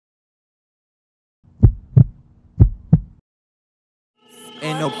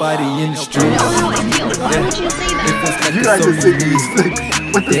Ain't nobody in the street. Why would you say that? You guys just sing these things.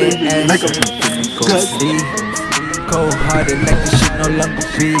 What the thing? Make up. Cold hearted like the shit no longer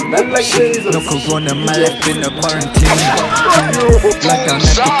be. No corona, my life in a quarantine. Like I'm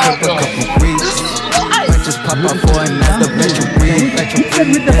at the crib a couple weeks. Might just pop up for another batch of weed.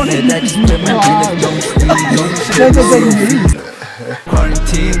 And I just spend my really don't sleep.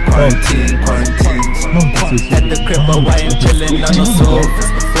 Quarantine. At the crib a while I'm chilling on the sofa.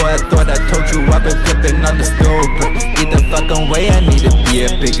 Before I thought I told you I've been flipping on the stove. Either fucking way I need to be a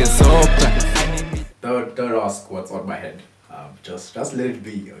bigger sofa. Don't ask what's on my head. Just let it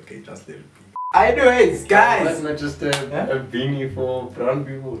be, okay? Just let it be. Anyways, guys. That's not just a beanie for brown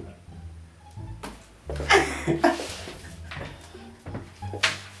people.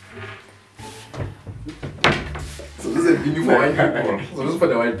 So this is a beanie for white people. So this is for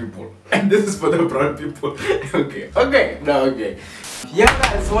the white people, and this is for the brown people. Okay. Yeah,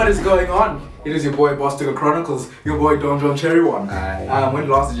 guys, what is going on? It is your boy Bosstickle Chronicles, your boy Don John Cherry One. When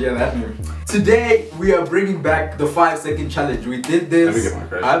last did you hear that name? Today we are bringing back the 5-second challenge. We did this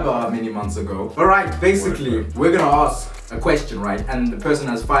many months ago. Alright, basically we're gonna ask a question, right? And the person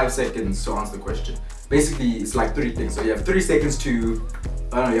has 5 seconds to answer the question. Basically it's like 3 things. So you have 3 seconds to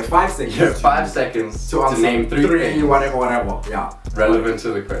you have 5 seconds. You have 5 seconds to name 3 things. Whatever. Yeah. Relevant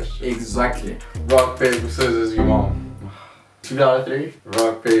to the question. Exactly. Rock, paper, scissors, you won. 2 out of 3.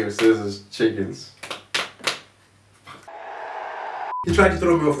 Rock, paper, scissors, chickens. You tried to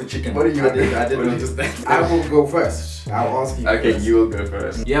throw me off the chicken. What are you doing? I didn't understand. I will go first. I'll ask you. Okay, first. you will go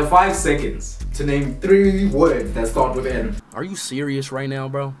first. You have 5 seconds to name 3 words that start with N. Are you serious right now,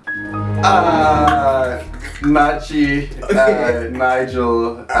 bro? Nachi,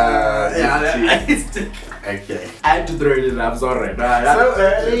 Nigel, okay. I had to throw it in. I'm sorry. So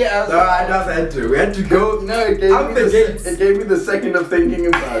early? I just had to. We had to go. No, it gave me the second of thinking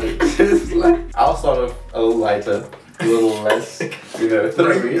about it. It's like, I'll start off a little lighter, a little less,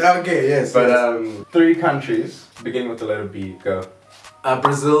 3. Okay, yes. But 3 countries, beginning with the letter B, go.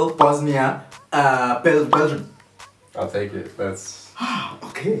 Brazil, Bosnia, Belgium. I'll take it, that's...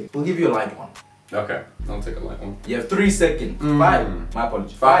 Okay, we'll give you a light one. Okay, I'll take a light one. You have 3 seconds. 5. My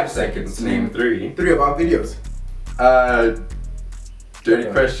apologies. 5 seconds to name 3. 3 of our videos. Dirty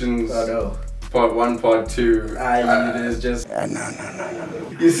questions. Oh no. Part 1, part 2. It is just...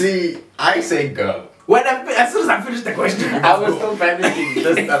 No. You see, I say go. As soon as I finished the question, I was still panicking,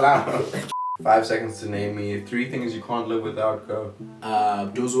 just allow. 5 seconds to name me 3 things you can't live without, go.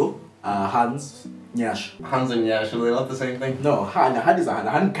 Jozo, Hans, Nyash. Hans and Yash, are they not the same thing? No, Han is a Han.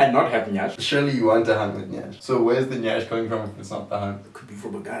 Han cannot have Nyash. Surely you want a Han with Nyash. So where's the Nyash coming from if it's not the Han? It could be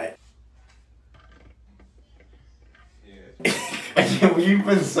from a guy. You've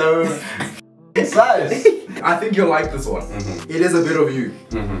been so concise. I think you'll like this one. It is a bit of you.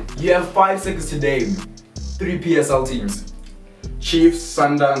 You have 5 seconds to name 3 PSL teams. Chiefs,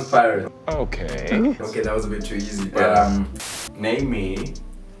 Sundowns, Pirates. Okay, that was a bit too easy. But Yeah. Name me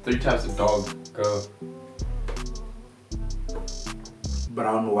 3 types of dog. Go.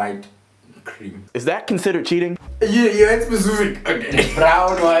 brown, white, cream. Is that considered cheating? You went specific. Okay.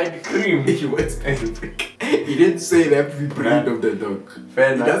 Brown, white, cream. You went specific. He didn't say the every breed of the dog. Fair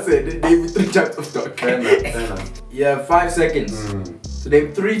He enough. just said name 3 types of dog. Fair enough. You have 5 seconds to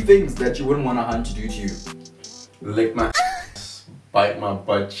name 3 things that you wouldn't want a hunt to do to you. Lick my ass, bite my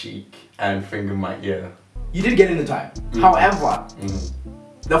butt cheek, and finger my ear. You did get in the time. However,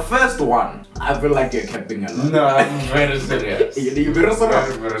 the first one, I feel like you're capping a lot. No, I'm very serious. You're very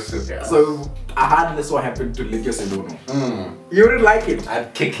serious. Very serious. So, I had this one happen to lick your Sedono. You wouldn't like it.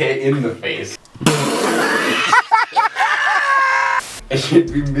 I'd kick her in the face. And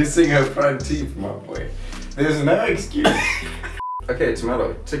she'd be missing her front teeth, my boy. There's no excuse. Okay,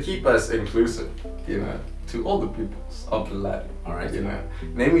 Tomato, to keep us inclusive, to all the peoples of the land, alright,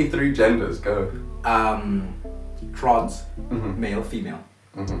 name me 3 genders, go. Trans, male, female.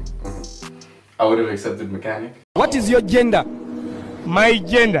 I would have accepted mechanic. What is your gender? My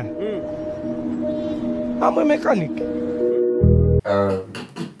gender? I'm a mechanic.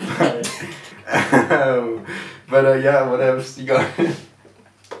 But yeah, what else you got?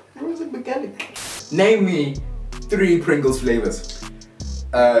 Who's a mechanic? Name me 3 Pringles flavors.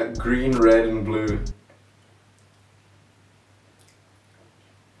 Green, red, and blue.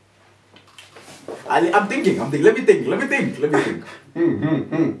 I'm thinking. Let me think.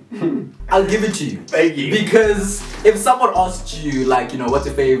 I'll give it to you. Thank you. Because if someone asked you, like, what's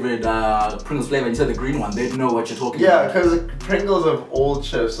your favorite Pringles flavor, and you said the green one, they'd know what you're talking Yeah, about. because Pringles of all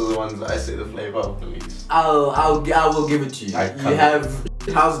chips are the ones that I say the flavor of the least. I will give it to you. You have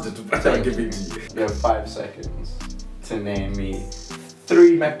how's it? I'll give it to you. You have 5 seconds to name me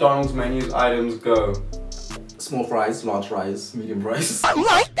 3 McDonald's menus items, go. Small fries, large fries, medium fries.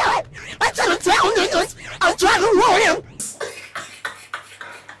 Like that! I tell niggas I'm trying to ruin him!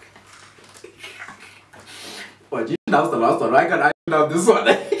 What, that was the last one. I got this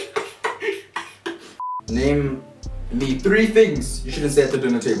one. Name me 3 things you shouldn't say at the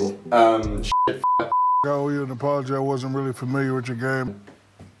dinner table. I owe you an apology. I wasn't really familiar with your game.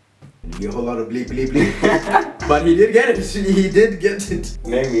 A whole lot of bleep bleep bleep. But he did get it. He did get it.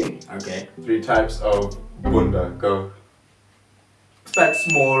 Name me Okay. 3 types of bunda, go. Fat,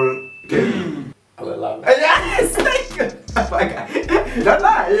 small. Alala. Yes! Don't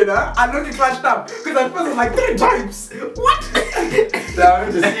lie, you know. I know you clashed up because I first was like 3 times. What? Now I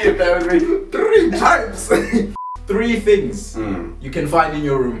want to see if that would be 3 times. 3 things you can find in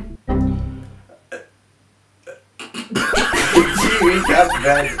your room.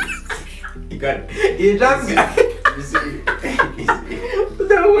 You got it. He just got it. You see?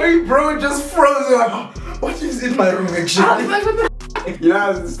 The way bro just froze. Like, oh, what is in my room actually? You know, I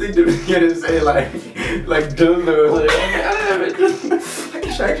was instinctively gonna say like dildo. I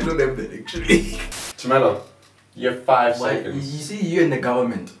actually don't have that actually. Tomelo, you have 5 You seconds. see, you in the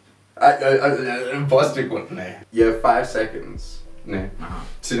government. Bosstickle. Nah. You have 5 seconds. Nah.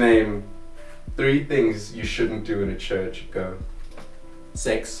 To name 3 things you shouldn't do in a church. Go.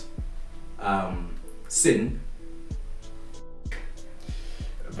 Sex. Sin.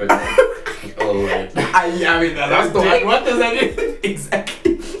 But oh wait. I mean the last one. What does that mean?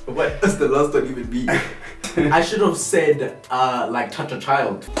 Exactly. What does the last one even mean? I should have said like touch a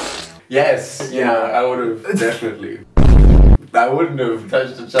child. Yes. Yeah. I would have definitely. I wouldn't have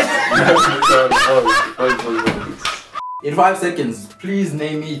touched a child. In 5 seconds, please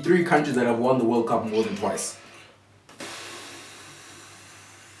name me 3 countries that have won the World Cup more than twice.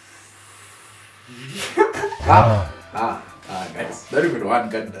 Guys. Not even one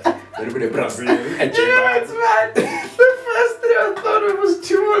country. Not even a Brazil. And Yeah, it's mad. The first thing I thought it was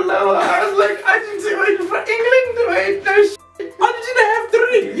 2 or lower. I was like, Argentina, wait for England, wait, no shit. Argentina have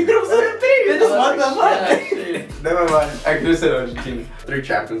 3. You could have said 3. They just won the one. Never mind. I could have said Argentina. 3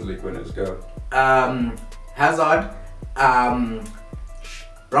 Champions League winners, go. Hazard.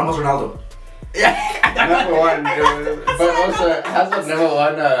 Ramos Ronaldo. Never won. But also, Hazard never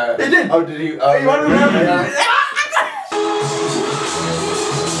won. He did. Oh, did he? He won with Real Madrid.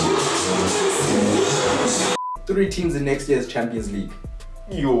 3 teams in next year's Champions League.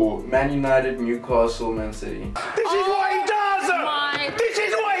 Yo, Man United, Newcastle, Man City. This is what he does! This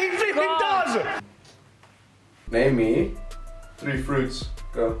is what he flipping does! Name me 3 fruits.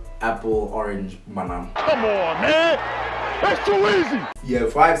 Go. Apple, orange, banana. Come on, man! That's too easy! You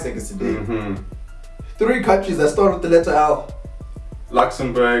have 5 seconds today. 3 countries that start with the letter L.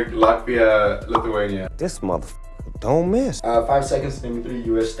 Luxembourg, Latvia, Lithuania. This motherfucker don't miss. 5 seconds to name me 3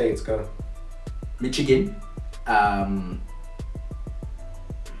 US states. Go. Michigan. Damn.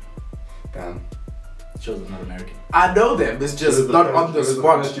 Shows I'm not American. I know them, it's just not on the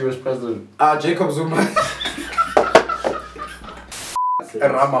spot. US president. Jacob Zuma.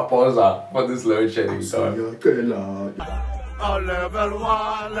 Ramaphosa for this load shedding time. Oh, level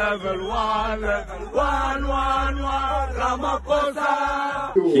 1, level 1, level 1, 1, 1,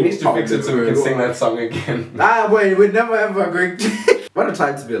 Ramaphosa! He needs to fix it so we can sing that song again. Boy, we're never ever going to. What a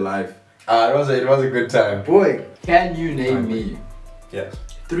time to be alive. It was a good time. Boy, can you name me Yes.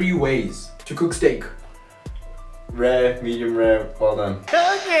 3 ways to cook steak? Rare, medium rare, well done.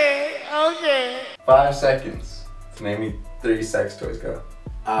 Okay. 5 seconds to name me 3 sex toys. Go.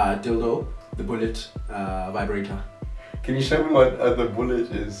 Dildo, the bullet, vibrator. Can you show me what the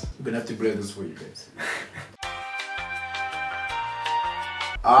bullet is? I'm gonna have to blur this for you guys.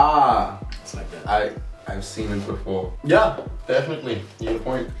 It's like that. I've seen it before. Yeah, definitely. You have a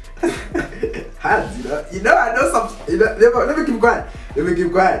point. Hands, you know, I know some. You know, let me keep quiet. Let me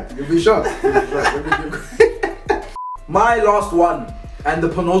keep quiet. You'll be shocked. My last one and the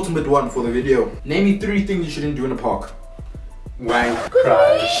penultimate one for the video. Name me 3 things you shouldn't do in a park. Wank,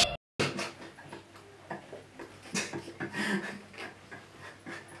 cry.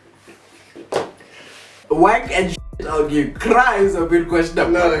 Wank and shit, I'll give. Cry is a weird question.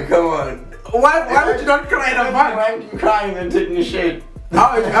 No, come on. Why would you not cry in a park? Wanking, crying, and taking a shit.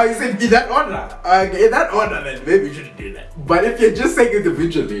 Oh, you said in that order. Okay, in that order, then maybe you shouldn't do that. But if you're just saying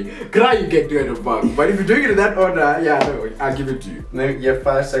individually, cry you can do it in a park. But if you're doing it in that order, yeah, no, I'll give it to you. You have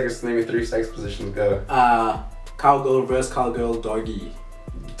 5 seconds to name me 3 sex positions. Go. Cowgirl, reverse cowgirl, doggy.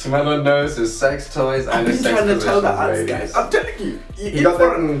 Tomelo knows his sex toys and his sex trying to tell the positions, odds, ladies. guys. I'm telling you. You got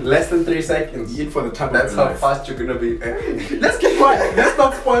that in less than 3 seconds. In for the time That's of how your life. fast you're gonna be. Let's keep quiet. Let's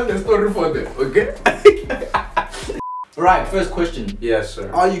not spoil the story for them, okay? Right, first question. Yes,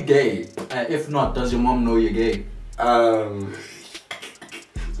 sir. Are you gay? If not, does your mom know you're gay?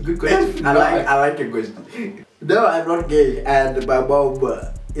 Good question. I like your question. No, I'm not gay, and my mom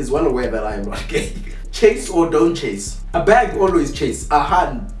is well aware that I'm not gay. Chase or don't chase? A bag always chase. A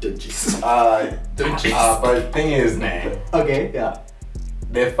hand don't chase. Don't chase. But the thing is, man. Okay, yeah.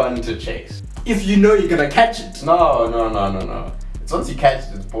 They're fun to chase. If you know you're gonna catch it. No. It's once you catch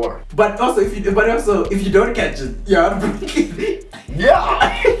it, it's boring. But also, if you don't catch it, you're unbreaking.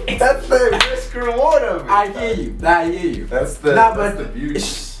 Yeah, that's the risk reward of it. I hear you. That's the but the beauty.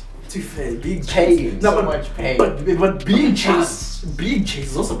 Too fair, being Pain, chased. so much pain. But being chased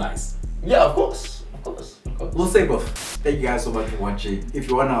is also nice. Yeah, of course. We'll say both. Thank you guys so much for watching. If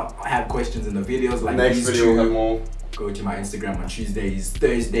you wanna have questions in the videos like Next these video two, we'll have more. go to my Instagram on Tuesdays,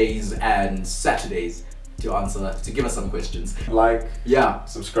 Thursdays, and Saturdays to give us some questions. Like, yeah,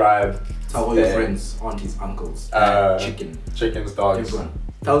 subscribe, tell all your friends, aunties, uncles, chickens, dogs. Everyone.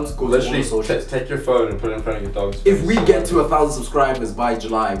 Tell them to go to all Literally, the socials. take your phone and put it in front of your dogs. If we get to 1,000 subscribers by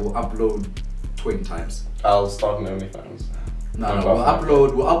July, we'll upload 20 times. I'll start an OnlyFans. No,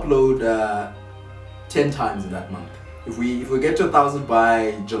 we'll upload 10 times in that month. If we get to 1,000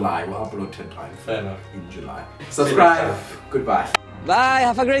 by July, we'll upload 10 times. Fair enough. In July. Subscribe. Goodbye. Bye,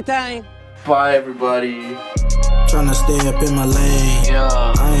 have a great time. Bye, everybody. Tryna stay up in my lane. Yeah.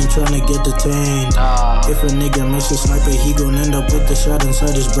 I ain't tryna get detained. If a nigga miss a sniper, he gon' end up with the shot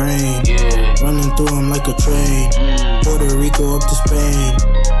inside his brain. Yeah. Running through him like a train. Puerto Rico up to Spain.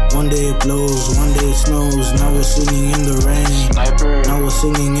 One day it blows, one day it snows. Now we're singing in the rain. Sniper. Now we're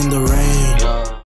singing in the rain. Yeah.